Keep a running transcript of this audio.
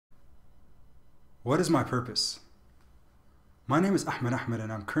What is my purpose? My name is Ahmed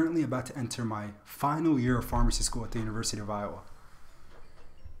and I'm currently about to enter my final year of pharmacy school at the University of Iowa.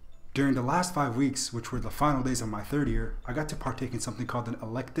 During the last 5 weeks, which were the final days of my third year, I got to partake in something called an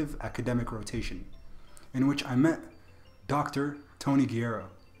elective academic rotation, in which I met Dr. Tony Guerra,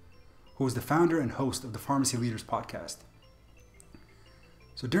 who is the founder and host of the Pharmacy Leaders podcast.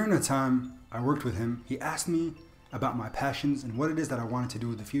 So during that time I worked with him, he asked me about my passions and what it is that I wanted to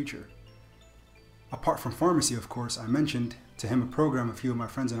do in the future. Apart from pharmacy, of course, I mentioned to him a program a few of my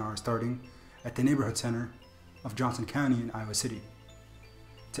friends and I are starting at the Neighborhood Center of Johnson County in Iowa City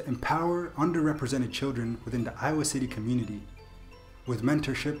to empower underrepresented children within the Iowa City community with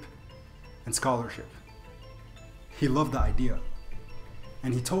mentorship and scholarship. He loved the idea,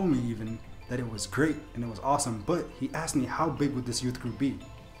 and he told me even that it was great and it was awesome, but he asked me how big would this youth group be.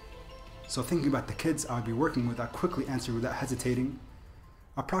 So thinking about the kids I would be working with, I quickly answered without hesitating,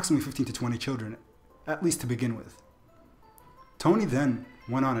 approximately 15 to 20 children, at least to begin with. Tony then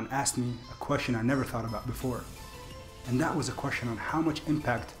went on and asked me a question I never thought about before, and that was a question on how much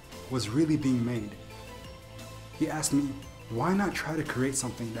impact was really being made. He asked me, why not try to create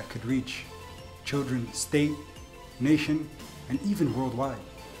something that could reach children state, nation, and even worldwide?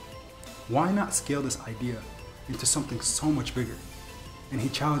 Why not scale this idea into something so much bigger? And he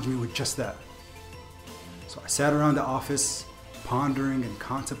challenged me with just that. So I sat around the office, pondering and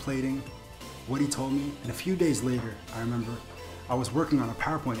contemplating what he told me, and a few days later, I remember I was working on a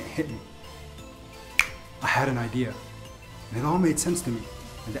PowerPoint and it hit me. I had an idea, and it all made sense to me,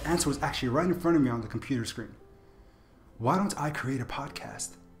 and the answer was actually right in front of me on the computer screen. Why don't I create a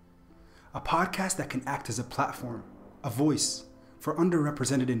podcast? A podcast that can act as a platform, a voice for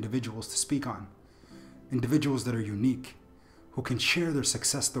underrepresented individuals to speak on. Individuals that are unique, who can share their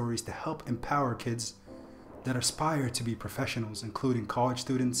success stories to help empower kids that aspire to be professionals, including college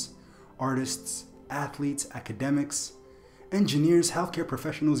students, artists, athletes, academics, engineers, healthcare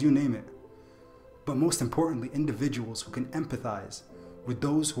professionals, you name it. But most importantly, individuals who can empathize with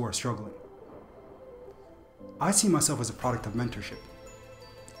those who are struggling. I see myself as a product of mentorship,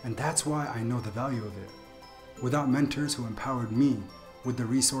 and that's why I know the value of it. Without mentors who empowered me with the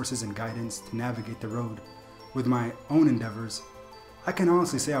resources and guidance to navigate the road with my own endeavors, I can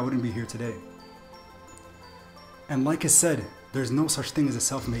honestly say I wouldn't be here today. And like I said, there's no such thing as a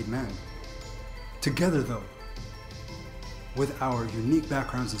self-made man. Together though, with our unique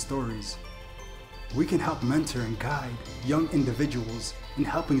backgrounds and stories, we can help mentor and guide young individuals in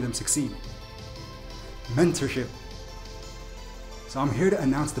helping them succeed. Mentorship. So I'm here to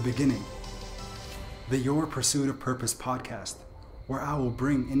announce the beginning, the Your Pursuit of Purpose podcast, where I will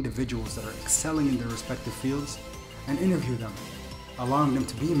bring individuals that are excelling in their respective fields and interview them, allowing them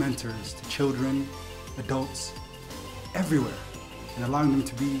to be mentors to children, adults, everywhere, and allowing them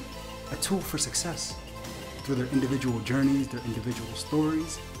to be a tool for success through their individual journeys, their individual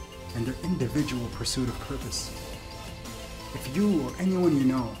stories, and their individual pursuit of purpose. If you or anyone you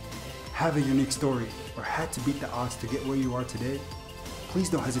know have a unique story or had to beat the odds to get where you are today, please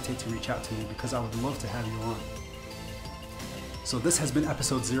don't hesitate to reach out to me because I would love to have you on. So this has been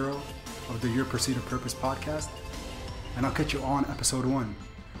episode 0 of the Your Pursuit of Purpose podcast, and I'll catch you on episode 1,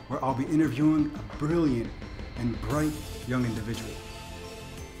 where I'll be interviewing a brilliant and bright young individual.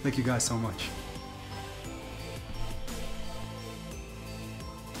 Thank you guys so much.